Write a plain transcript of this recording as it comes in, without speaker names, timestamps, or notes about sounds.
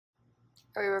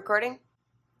Are we recording?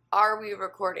 Are we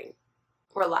recording?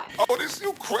 We're live. Oh, this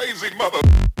you crazy mother.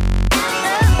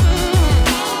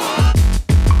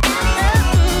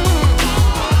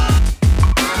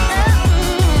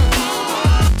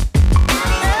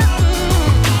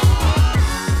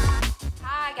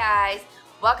 Hi guys,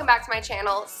 welcome back to my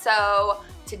channel. So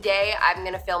today I'm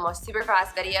gonna film a super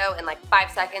fast video in like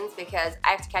 5 seconds because I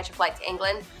have to catch a flight to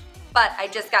England. But I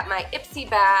just got my Ipsy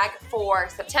bag for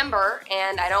September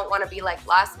and I don't want to be like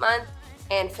last month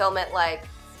and film it like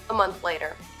a month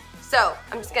later. So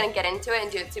I'm just gonna get into it and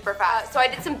do it super fast. So I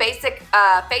did some basic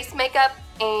face makeup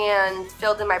and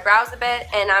filled in my brows a bit,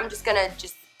 and I'm just gonna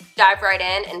dive right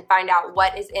in and find out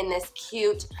what is in this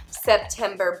cute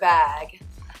September bag.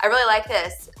 I really like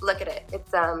this. Look at it.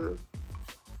 It's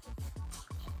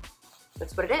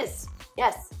that's what it is.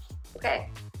 Yes. Okay.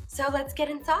 So let's get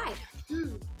inside.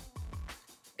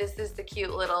 This is the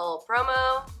cute little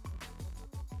promo.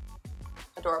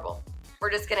 Adorable.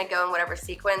 We're just gonna go in whatever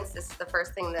sequence. This is the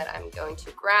first thing that I'm going to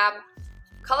grab.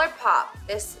 ColourPop.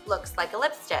 This looks like a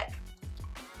lipstick.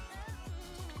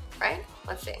 Right?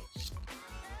 Let's see.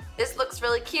 This looks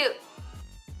really cute.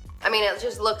 I mean, it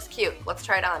just looks cute. Let's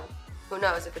try it on. Who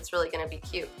knows if it's really gonna be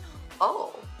cute.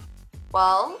 Oh,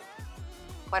 well,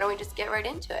 why don't we just get right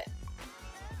into it?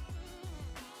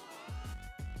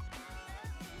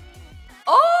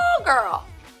 Oh, girl.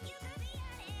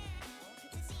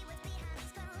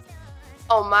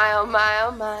 Oh my, oh my,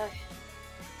 oh my.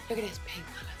 Look at this pink.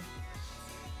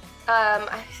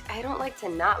 I don't like to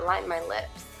not line my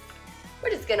lips.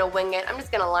 We're just gonna wing it. I'm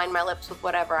just gonna line my lips with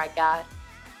whatever I got.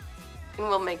 And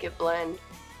we'll make it blend.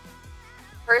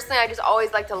 Personally, I just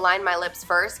always like to line my lips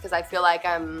first because I feel like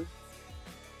I'm,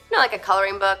 you know, like a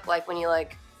coloring book, like when you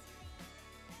like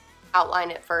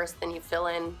outline it first, then you fill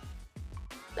in.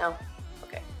 No?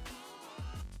 Okay.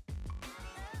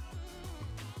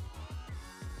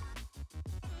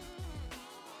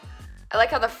 I like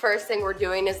how the first thing we're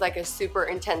doing is like a super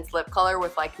intense lip color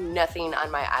with like nothing on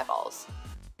my eyeballs.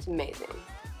 It's amazing.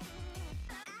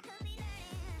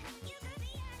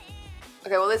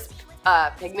 Okay, well this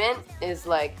pigment is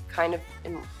like kind of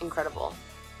incredible.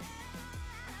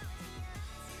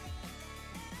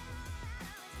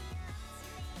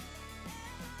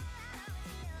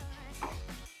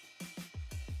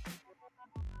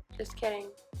 Just kidding.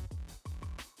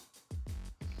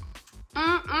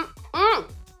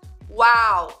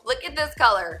 Wow, look at this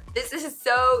color. This is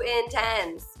so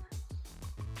intense.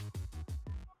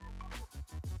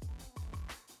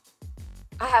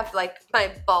 I have like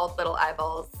my bald little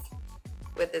eyeballs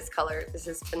with this color. This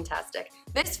is fantastic.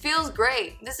 This feels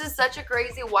great. This is such a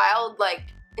crazy, wild, like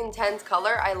intense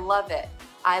color. I love it.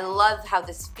 I love how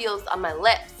this feels on my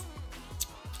lips.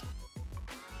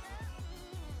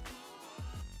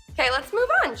 Okay, let's move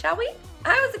on, shall we?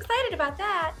 I was excited about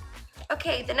that.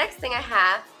 Okay, the next thing I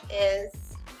have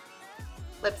is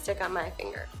lipstick on my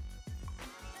finger.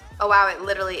 Oh wow, it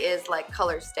literally is like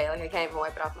color stay. Like I can't even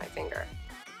wipe it off my finger.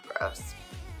 Gross.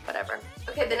 Whatever.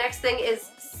 Okay, the next thing is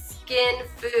Skin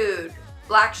Food.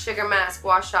 Black sugar mask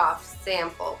wash off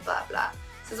sample, blah blah.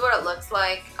 This is what it looks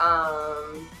like.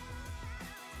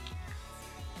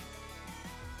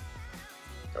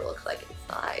 It looks like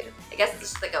inside. I guess it's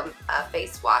just like a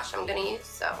face wash I'm gonna use,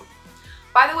 so.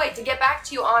 By the way, to get back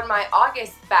to you on my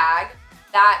August bag,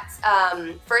 that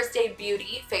First Aid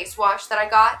Beauty face wash that I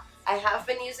got, I have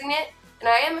been using it, and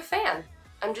I am a fan.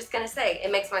 I'm just gonna say,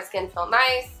 it makes my skin feel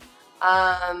nice,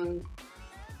 and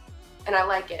I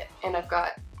like it, and I've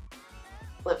got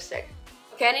lipstick.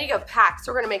 Okay, I need to go pack,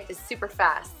 so we're gonna make this super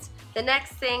fast. The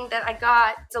next thing that I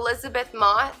got is Elizabeth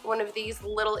Mott, one of these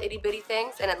little itty bitty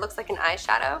things, and it looks like an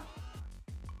eyeshadow.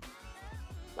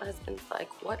 My husband's like,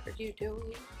 what are you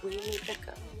doing? We need to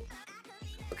go.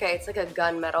 Okay, it's like a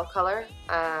gunmetal color.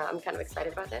 I'm kind of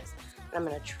excited about this. And I'm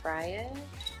gonna try it.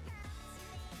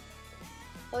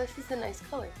 Oh, this is a nice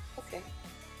color. Okay.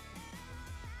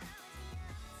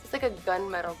 It's like a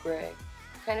gunmetal gray.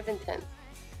 It's kind of intense.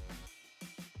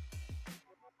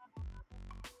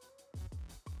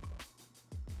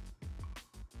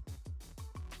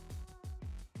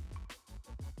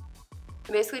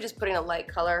 I'm basically just putting a light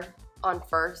color on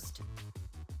first,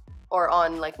 or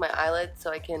on like my eyelid, so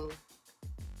I can,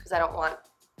 because I don't want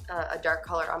a dark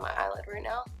color on my eyelid right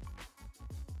now.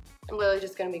 I'm literally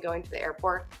just going to be going to the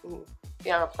airport and be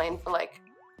on a plane for like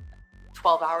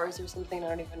 12 hours or something, I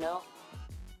don't even know.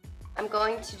 I'm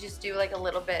going to just do like a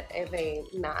little bit of a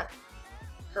matte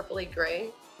purpley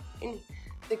gray in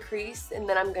the crease, and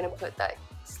then I'm going to put that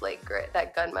slate gray,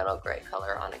 that gunmetal gray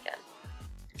color on again.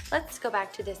 Let's go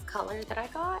back to this color that I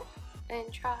got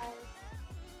and try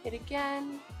it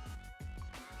again.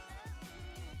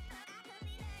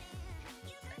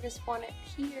 I just want it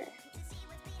here.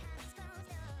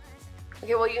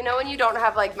 Okay, well, you know when you don't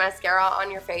have like mascara on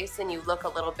your face and you look a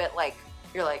little bit like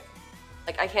you're like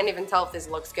I can't even tell if this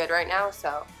looks good right now,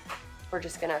 so we're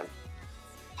just gonna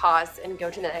pause and go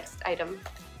to the next item.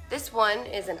 This one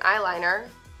is an eyeliner,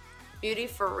 Beauty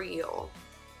for Real.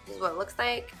 This is what it looks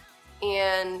like,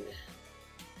 and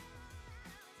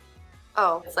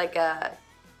oh, it's like a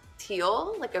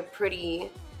teal, like a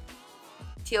pretty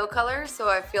teal color, so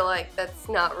I feel like that's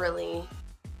not really,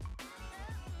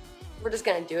 we're just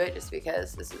gonna do it just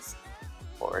because this is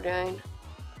what we're doing.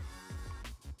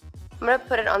 I'm gonna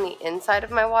put it on the inside of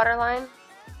my waterline, and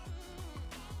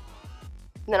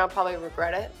then I'll probably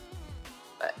regret it,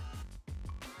 but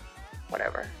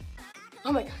whatever.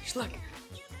 Oh my gosh, look.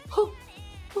 Oh,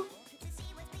 oh.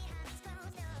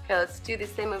 Okay, let's do the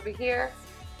same over here.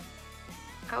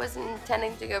 I wasn't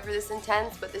intending to go for this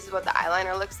intense, but this is what the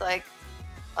eyeliner looks like.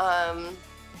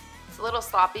 It's a little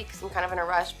sloppy because I'm kind of in a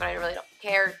rush, but I really don't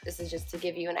care. This is just to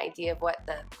give you an idea of what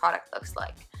the product looks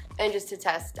like and just to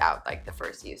test out like the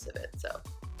first use of it. So,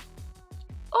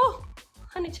 oh,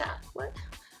 honey child, what?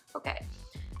 Okay,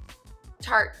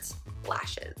 Tarte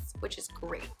lashes, which is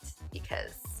great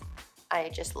because I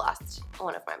just lost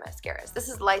one of my mascaras. This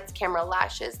is Lights Camera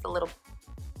Lashes, the little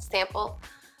sample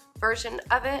version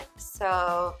of it.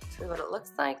 So this is what it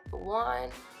looks like. The one,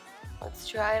 let's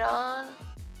try it on.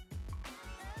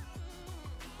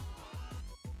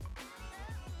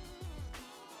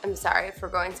 I'm sorry for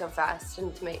going so fast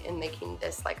and making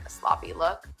this like a sloppy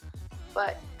look,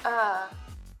 but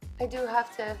I do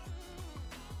have to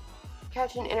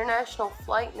catch an international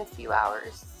flight in a few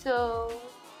hours, so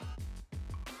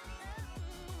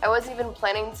I wasn't even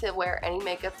planning to wear any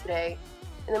makeup today,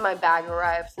 and then my bag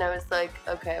arrives and I was like,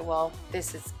 okay, well,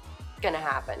 this is gonna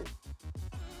happen.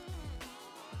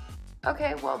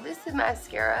 Okay, well, this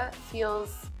mascara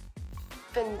feels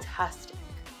fantastic.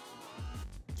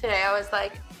 Today I was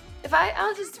like,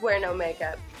 I'll just wear no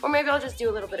makeup, or maybe I'll just do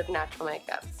a little bit of natural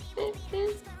makeup. It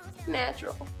is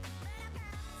natural.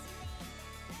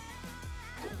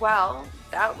 Well,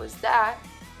 that was that.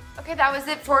 Okay, that was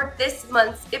it for this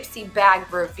month's Ipsy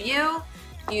bag review.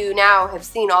 You now have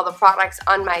seen all the products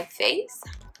on my face.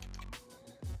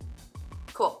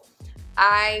 Cool.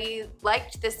 I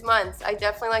liked this month's. I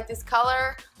definitely like this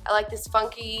color. I like this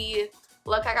funky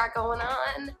look I got going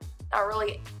on. Not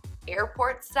really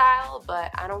airport style,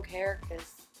 but I don't care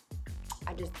because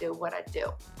I just do what I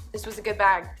do. This was a good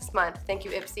bag this month. Thank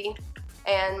you, Ipsy.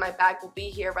 And my bag will be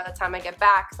here by the time I get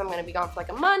back because I'm going to be gone for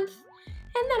like a month.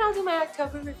 And then I'll do my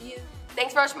October review.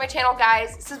 Thanks for watching my channel,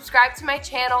 guys. Subscribe to my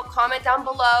channel, comment down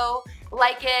below,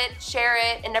 like it, share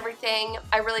it, and everything.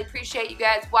 I really appreciate you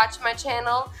guys watching my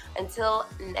channel. Until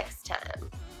next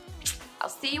time. I'll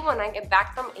see you when I get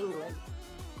back from England.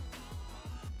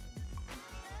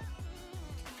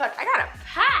 Fuck, I gotta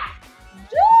pack.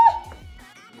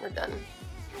 We're done.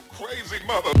 You crazy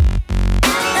mother.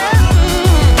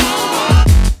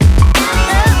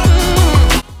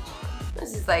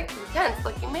 This is like intense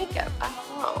looking makeup. I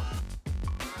don't know.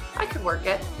 I could work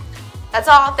it. That's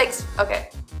all. Thanks.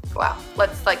 Okay. Wow.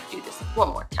 Let's like do this one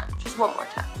more time. Just one more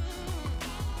time.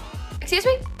 Excuse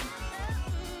me?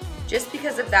 Just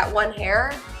because of that one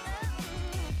hair,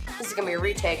 this is gonna be a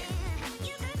retake.